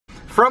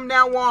From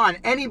now on,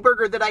 any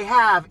burger that I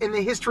have in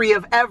the history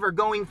of ever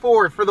going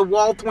forward for the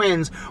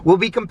WALTWINS will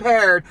be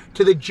compared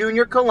to the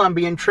Junior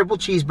Colombian triple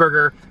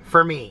cheeseburger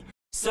for me.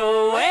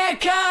 So we're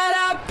caught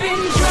up in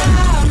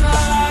drama.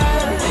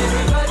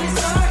 Everybody's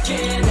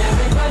talking,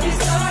 everybody's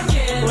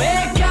talking.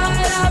 We're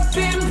caught up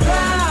in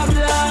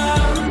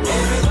problem.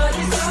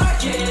 Everybody's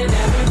talking,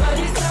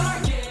 everybody's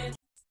talking.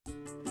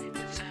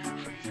 It's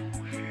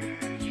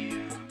everywhere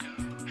you go.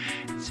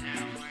 It's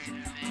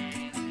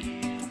everything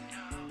you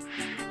know.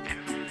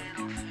 Every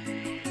little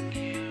thing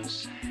you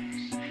say,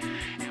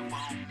 it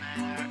won't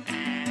matter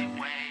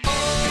anyway.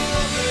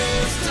 All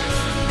this time.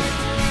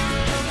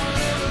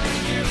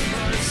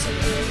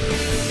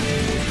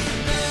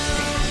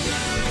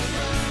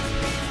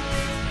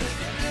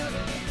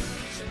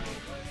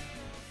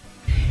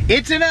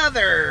 It's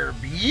another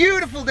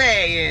beautiful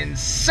day in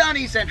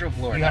sunny Central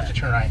Florida. You have to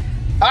turn right.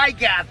 I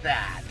got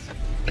that.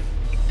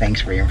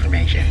 Thanks for your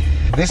information.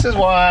 This is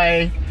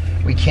why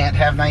we can't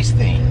have nice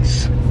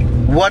things.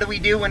 What do we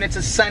do when it's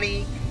a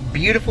sunny,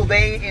 beautiful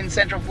day in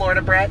Central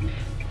Florida, Brett?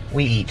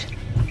 We eat.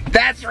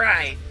 That's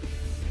right.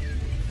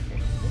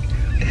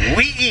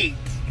 We eat.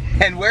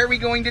 And where are we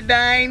going to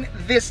dine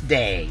this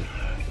day?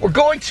 We're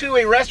going to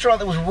a restaurant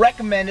that was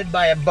recommended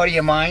by a buddy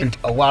of mine and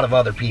a lot of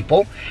other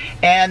people.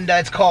 And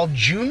it's called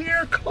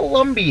Junior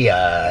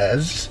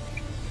Colombia's.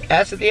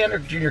 S at the end or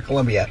Junior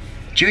Columbia?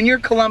 Junior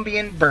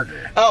Colombian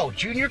Burger. Oh,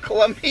 Junior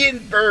Colombian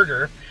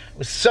Burger. It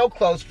was so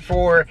close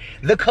for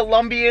the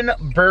Colombian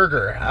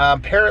Burger.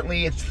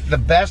 Apparently it's the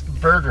best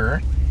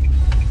burger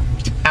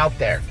out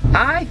there.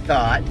 I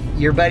thought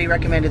your buddy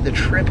recommended the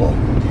triple.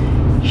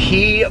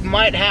 He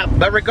might have,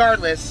 but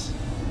regardless,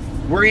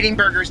 we're eating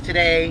burgers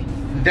today.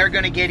 They're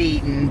gonna get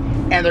eaten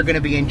and they're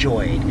gonna be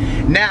enjoyed.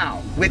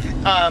 Now, with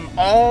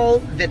all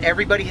that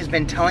everybody has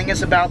been telling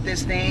us about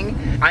this thing,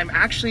 I'm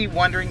actually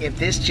wondering if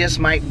this just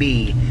might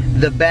be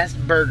the best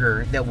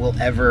burger that we'll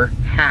ever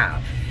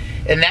have.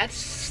 and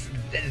this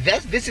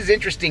is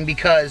interesting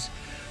because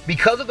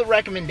of the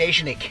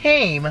recommendation it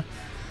came,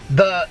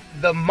 the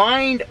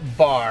mind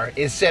bar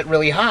is set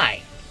really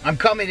high. I'm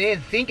coming in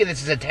thinking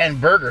this is a 10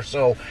 burger,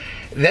 so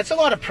that's a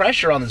lot of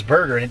pressure on this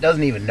burger and it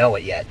doesn't even know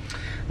it yet.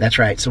 That's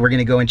right, so we're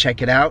gonna go and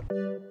check it out.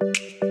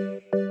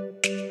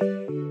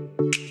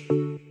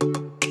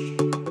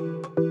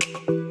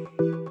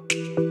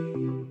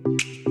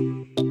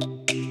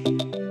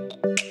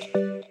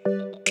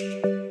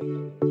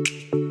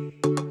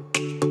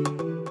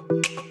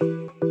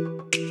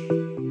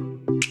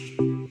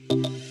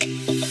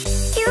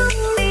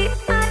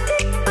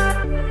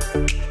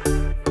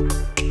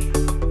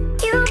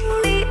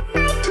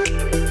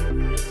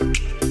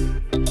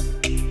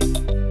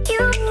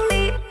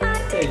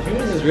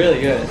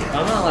 Really good.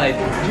 I'm not like,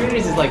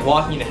 Junior's is like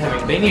walking into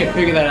heaven. They need to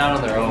figure that out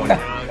on their own.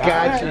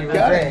 Gotcha,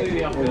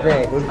 great. We're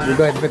great. We'll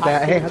go ahead and put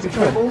that. Hey, how's it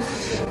going?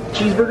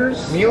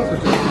 Cheeseburgers? Meals?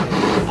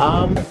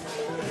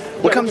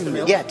 What comes in the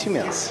meal? Yeah, 2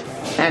 meals.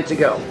 And to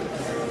go.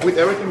 With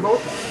everything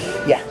both?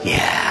 Yeah.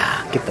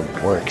 Yeah, get the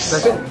works.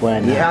 That's it?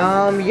 When,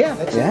 yeah,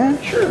 that's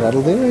it. Sure.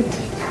 That'll do it.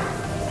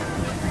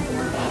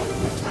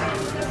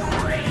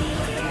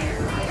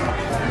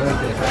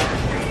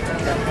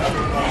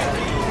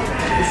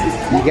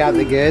 You got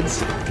the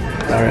goods?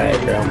 All right,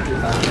 girl.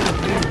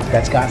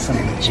 That's got some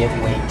legit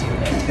weight to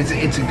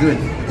it. It's a good,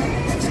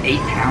 it's 8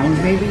 pounds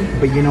maybe?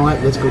 But you know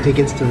what? Let's go take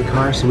it to the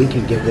car so we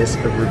can give this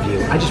a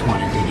review. I just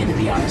want to dig in, to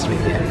be honest with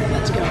you.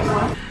 Let's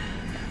go.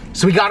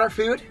 So we got our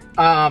food.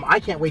 I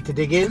can't wait to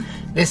dig in.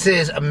 This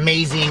is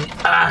amazing.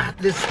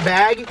 This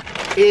bag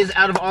is,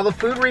 out of all the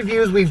food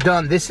reviews we've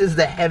done, this is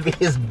the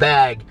heaviest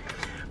bag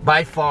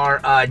by far.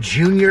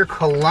 Junior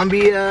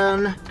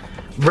Colombian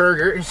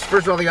Burger.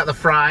 First of all, they got the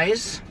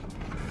fries.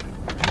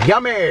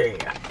 Yummy!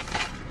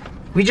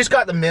 We just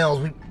got the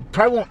meals. We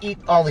probably won't eat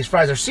all these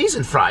fries. They're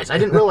seasoned fries. I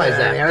didn't realize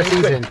that. They are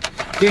seasoned.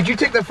 Dude, you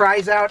took the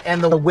fries out and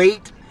the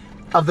weight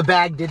of the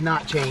bag did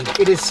not change.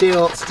 It is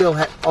still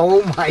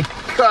oh my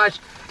gosh.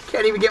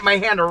 Can't even get my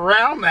hand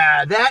around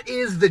that. That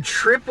is the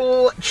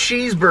triple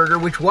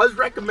cheeseburger, which was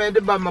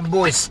recommended by my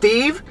boy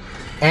Steve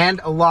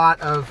and a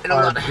lot of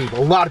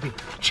people.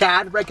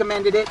 Chad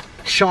recommended it.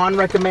 Sean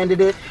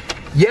recommended it.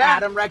 Yeah.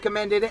 Adam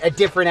recommended it, a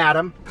different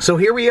Adam. So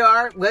here we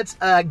are. Let's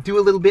do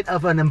a little bit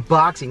of an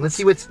unboxing. Let's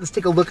see let's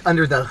take a look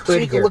under the hood.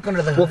 Take a look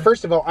under the hood. Well,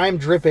 first of all, I'm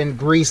dripping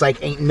grease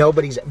like ain't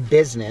nobody's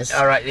business.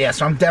 All right, yeah,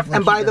 so I'm definitely.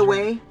 And by the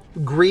way,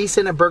 grease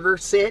in a burger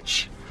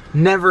sitch,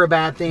 never a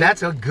bad thing.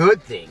 That's a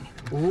good thing.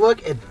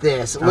 Look at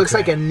this. It looks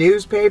like a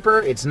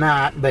newspaper. It's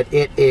not, but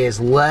it is.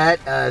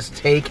 Let us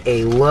take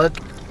a look.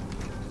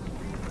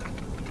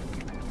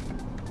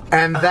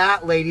 And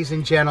that, ladies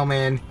and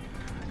gentlemen,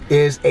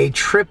 is a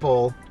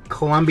triple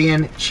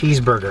Colombian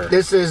cheeseburger.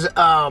 This is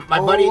my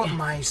buddy. Oh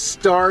my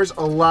stars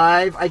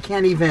alive! I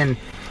can't even.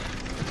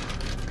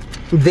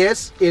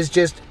 This is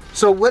just.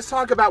 So let's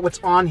talk about what's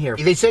on here.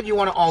 They said you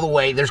want it all the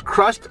way. There's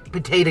crushed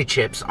potato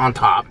chips on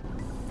top.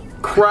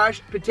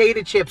 Crushed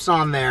potato chips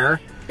on there.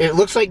 It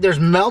looks like there's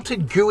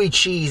melted gooey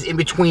cheese in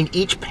between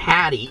each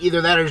patty.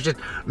 Either that or it's just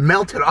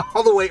melted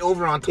all the way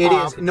over on top. It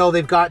is. No,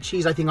 they've got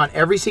cheese, I think, on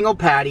every single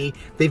patty.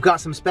 They've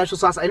got some special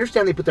sauce. I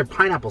understand they put their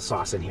pineapple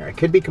sauce in here. I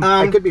could be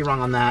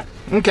wrong on that.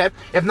 Okay.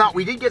 If not,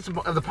 we did get some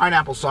of the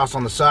pineapple sauce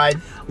on the side.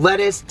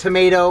 Lettuce,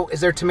 tomato. Is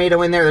there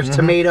tomato in there? There's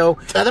tomato.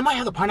 They might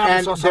have the pineapple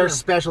And sauce there's on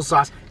special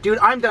sauce. Dude,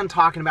 I'm done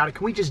talking about it.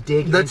 Can we just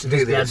dig Let's into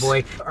do this this. bad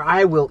boy? Or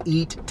I will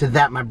eat to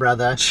that, my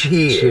brother.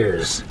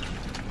 Cheers.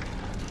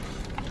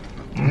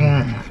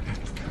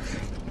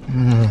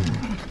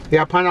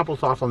 Yeah, pineapple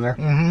sauce on there.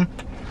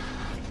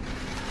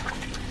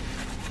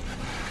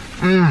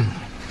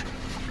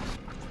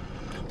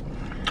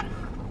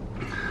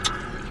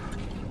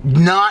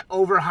 Not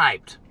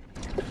overhyped.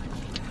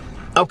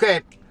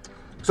 Okay,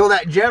 so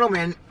that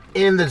gentleman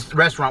in this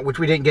restaurant, which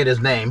we didn't get his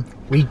name,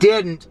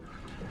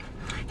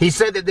 he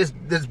said that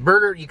this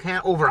burger, you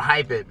can't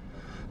overhype it.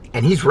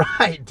 And he's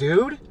right,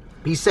 dude.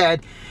 He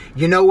said,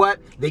 you know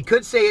what? They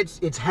could say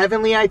it's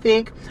heavenly, I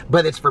think,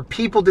 but it's for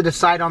people to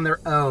decide on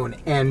their own.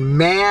 And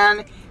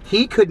man,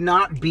 he could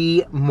not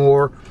be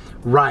more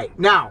right.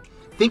 Now,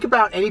 think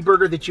about any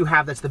burger that you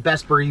have that's the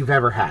best burger you've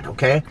ever had,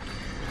 okay?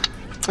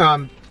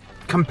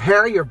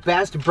 Compare your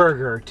best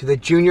burger to the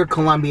Junior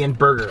Colombian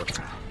Burger.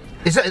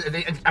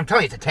 I'm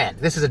telling you, it's a 10.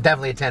 This is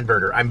definitely a 10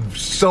 burger. I'm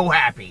so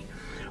happy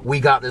we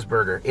got this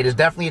burger. It is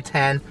definitely a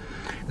 10.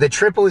 The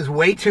triple is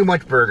way too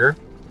much burger.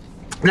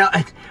 Now,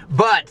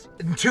 but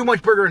too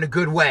much burger in a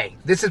good way.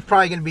 This is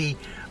probably going to be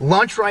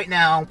lunch right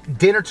now,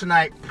 dinner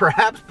tonight,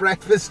 perhaps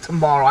breakfast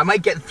tomorrow. I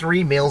might get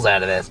 3 meals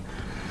out of this.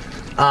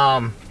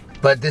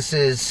 But this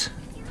is...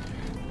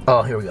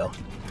 Oh, here we go.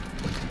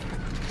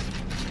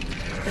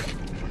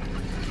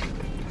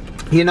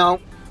 You know,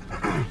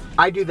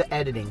 I do the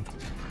editing.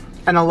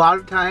 And a lot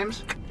of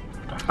times,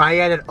 I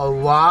edit a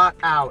lot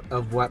out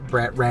of what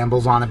Brett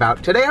rambles on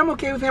about. Today, I'm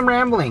okay with him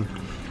rambling.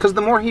 Because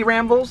the more he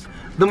rambles,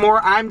 the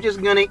more I'm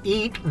just gonna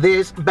eat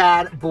this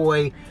bad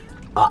boy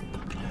up.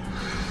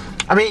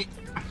 I mean,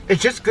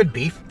 it's just good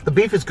beef. The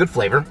beef is good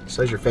flavor.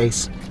 So's your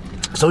face.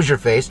 So's your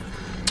face.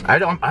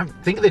 I'm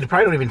thinking they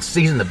probably don't even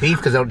season the beef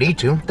because they don't need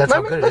to. That's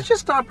how good it is. Let's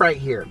just stop right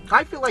here.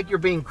 I feel like you're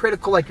being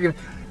critical, like you're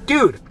gonna...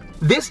 Dude,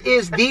 this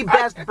is the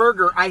best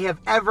burger I have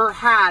ever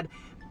had,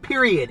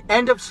 period.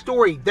 End of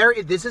story.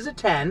 This is a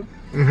 10.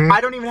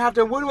 I don't even have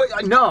to...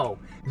 No.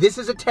 This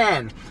is a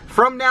 10.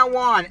 From now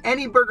on,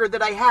 any burger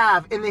that I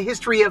have in the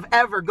history of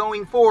ever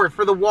going forward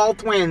for the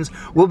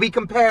WALTWINS will be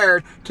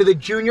compared to the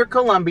Junior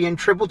Colombian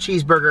triple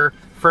cheeseburger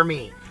for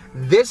me.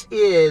 This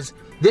is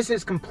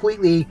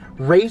completely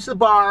raised the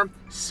bar,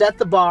 set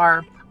the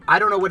bar. I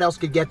don't know what else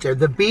could get there.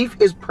 The beef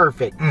is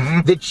perfect.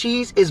 The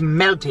cheese is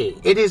melty.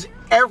 It is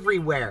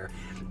everywhere.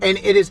 And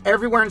it is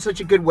everywhere in such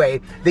a good way.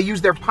 They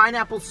use their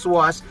pineapple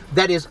sauce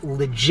that is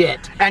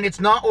legit. And it's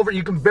not over,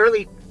 you can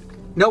barely...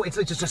 No, it's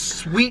just a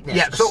sweetness,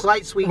 yeah, so a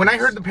slight sweetness. When I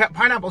heard the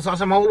pineapple sauce,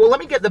 I'm like, well,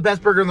 let me get the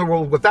best burger in the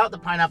world without the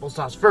pineapple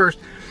sauce first,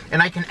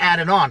 and I can add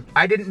it on.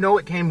 I didn't know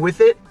it came with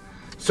it,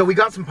 so we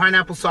got some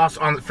pineapple sauce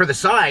on for the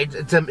sides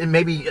to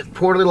maybe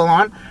pour a little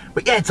on.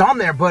 But yeah, it's on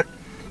there, but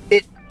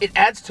it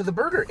adds to the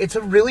burger. It's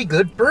a really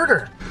good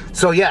burger.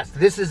 So yes,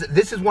 this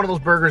is one of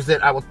those burgers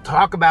that I will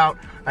talk about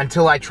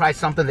until I try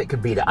something that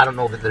could beat it. I don't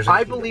know that there's...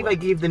 I believe I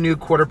gave the new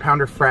quarter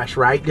pounder fresh,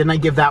 right? Didn't I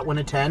give that one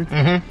a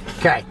 10?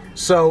 Okay,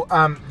 so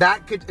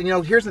that could, you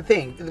know, here's the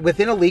thing.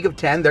 Within a league of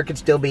 10, there could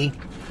still be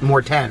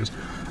more 10s.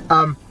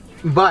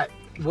 But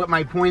what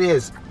my point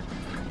is,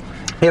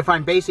 if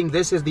I'm basing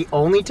this as the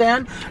only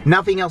 10,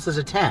 nothing else is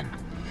a 10.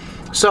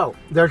 So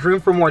there's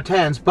room for more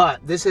 10s, but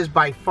this is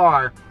by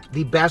far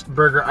the best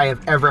burger I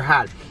have ever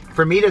had.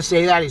 For me to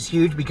say that is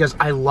huge because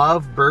I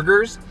love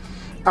burgers.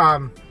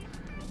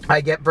 I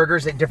get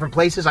burgers at different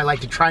places. I like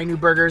to try new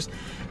burgers.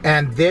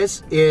 And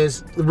this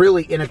is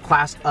really in a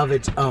class of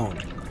its own.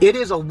 It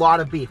is a lot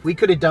of beef. We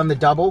could have done the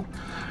double.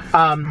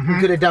 We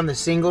could have done the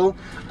single.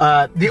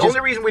 The only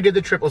reason we did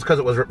the triple is because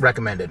it was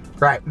recommended.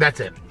 Right. That's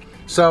it.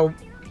 So,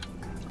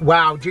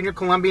 wow, Junior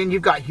Colombian,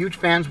 you've got huge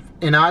fans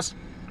in us.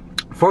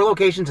 4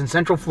 locations in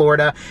Central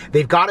Florida.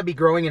 They've got to be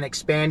growing and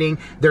expanding.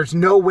 There's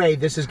no way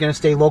this is going to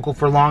stay local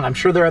for long. I'm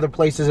sure there are other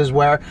places as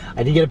well.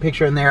 I did get a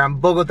picture in there.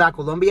 Bogota,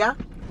 Colombia.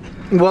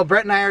 Well,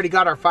 Brett and I already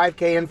got our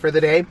 5K in for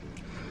the day.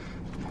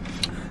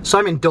 So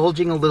I'm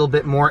indulging a little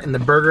bit more in the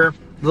burger. A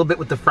little bit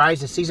with the fries.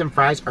 The seasoned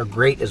fries are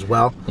great as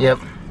well. Yep.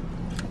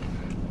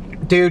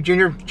 Dude,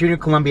 Junior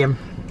Colombian,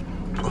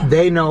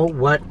 they know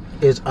what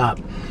is up.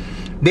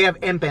 They have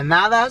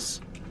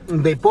empanadas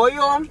de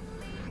pollo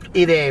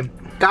y de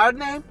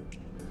carne.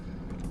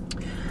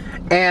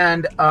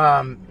 And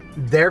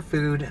their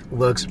food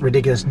looks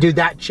ridiculous. Dude,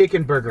 that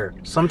chicken burger.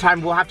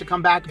 Sometime we'll have to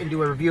come back and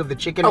do a review of the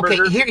chicken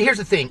burger. Okay, here's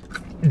the thing.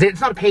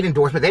 It's not a paid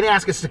endorsement. They didn't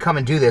ask us to come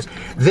and do this.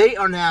 They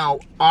are now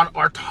on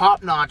our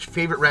top-notch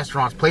favorite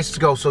restaurants, places to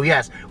go. So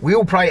yes, we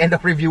will probably end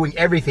up reviewing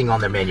everything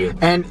on their menu.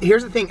 And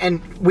here's the thing, and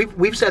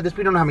we've said this,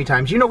 we don't know how many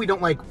times. You know we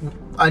don't like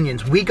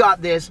onions. We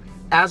got this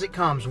as it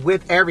comes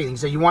with everything.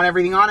 So you want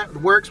everything on it?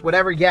 Works,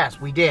 whatever? Yes,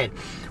 we did.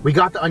 We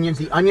got the onions.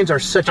 The onions are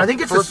such a I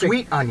think it's the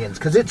sweet onions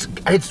because it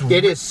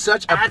is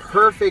such a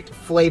perfect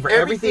flavor.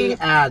 Everything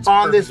adds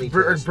on this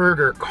perfectly to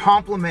burger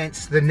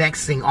complements the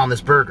next thing on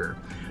this burger.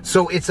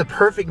 So it's a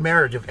perfect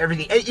marriage of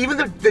everything, even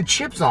the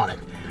chips on it.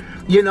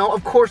 You know,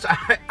 of course,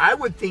 I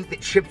would think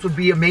that chips would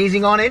be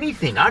amazing on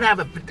anything. I'd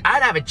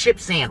have a chip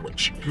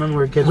sandwich. Remember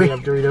when kids would have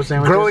Dorito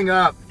sandwiches? Growing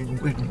up,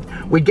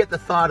 we'd get the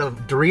thought of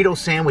Dorito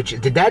sandwiches.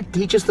 Did Dad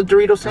teach us the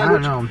Dorito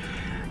sandwich? I don't know.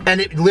 And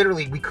it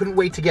literally, we couldn't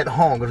wait to get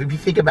home. If you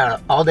think about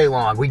it all day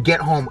long, we'd get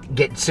home,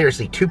 get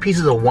seriously 2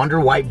 pieces of Wonder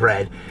white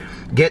bread,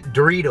 get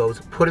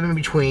Doritos, put them in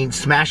between,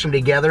 smash them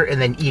together,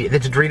 and then eat it.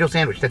 It's a Dorito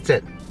sandwich. That's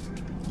it.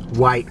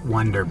 White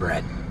Wonder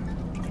bread.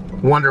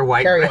 Wonder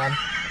white Carry bread. on.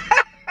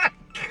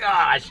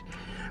 Gosh.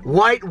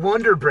 White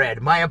Wonder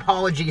bread. My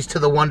apologies to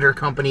the Wonder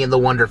Company and the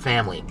Wonder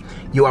family.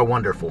 You are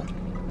wonderful.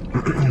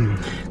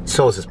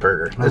 So is this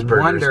burger. This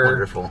burger is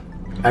wonderful.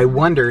 I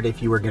wondered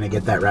if you were going to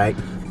get that right.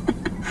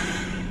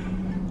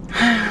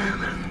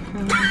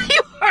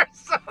 You are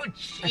so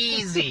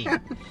cheesy.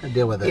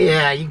 Deal with it.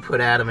 Yeah, you can put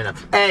Adam in a...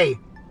 Hey,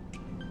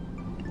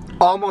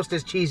 almost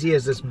as cheesy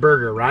as this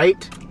burger,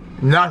 right?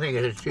 Nothing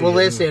is cheesy. Well,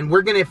 listen,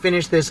 we're going to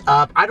finish this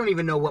up. I don't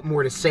even know what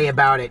more to say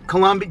about it.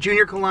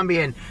 Junior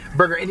Colombian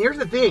Burger. And here's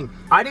the thing.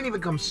 I didn't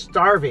even come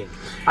starving.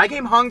 I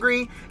came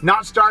hungry,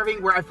 not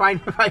starving, where I find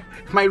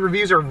my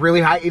reviews are really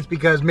high. It's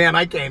because, man,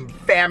 I came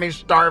famished,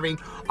 starving.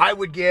 I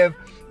would give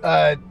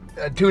a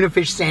tuna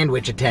fish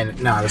sandwich a 10.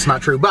 No, that's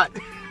not true, but...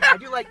 I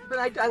do like, but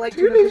I like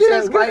tuna fish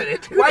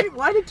sandwich.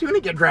 Why did tuna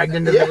get dragged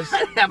into this?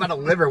 How about a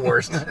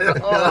liverwurst?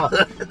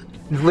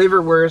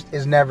 Liverwurst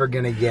is never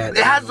gonna get.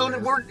 It has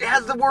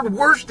the word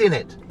worst in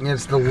it.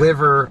 It's the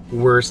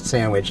liverwurst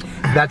sandwich.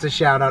 That's a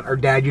shout out. Our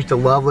dad used to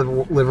love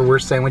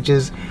liverwurst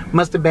sandwiches.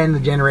 Must have been the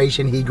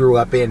generation he grew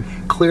up in.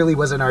 Clearly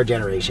wasn't our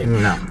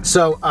generation. No.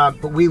 So,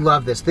 but we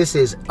love this. This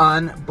is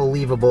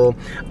unbelievable.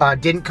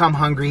 Didn't come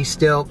hungry.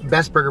 Still,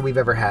 best burger we've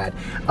ever had.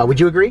 Would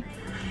you agree?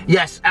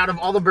 Yes, out of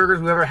all the burgers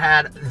we've ever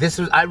had,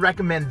 I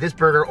recommend this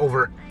burger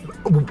over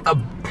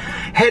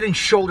head and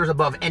shoulders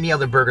above any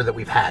other burger that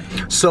we've had.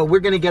 So we're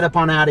gonna get up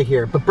on out of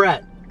here. But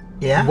Brett,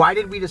 yeah, why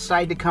did we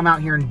decide to come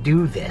out here and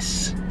do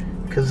this?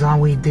 Because all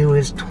we do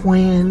is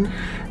twin,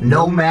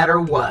 no matter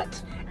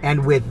what.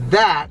 And with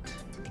that,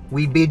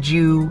 we bid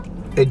you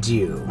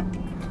adieu.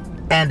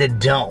 And a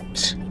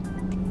don't.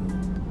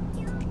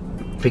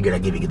 Figured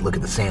I'd give you a good look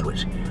at the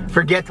sandwich.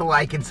 Forget to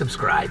like and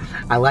subscribe.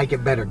 I like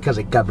it better because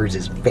it covers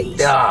his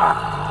face.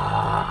 Ah.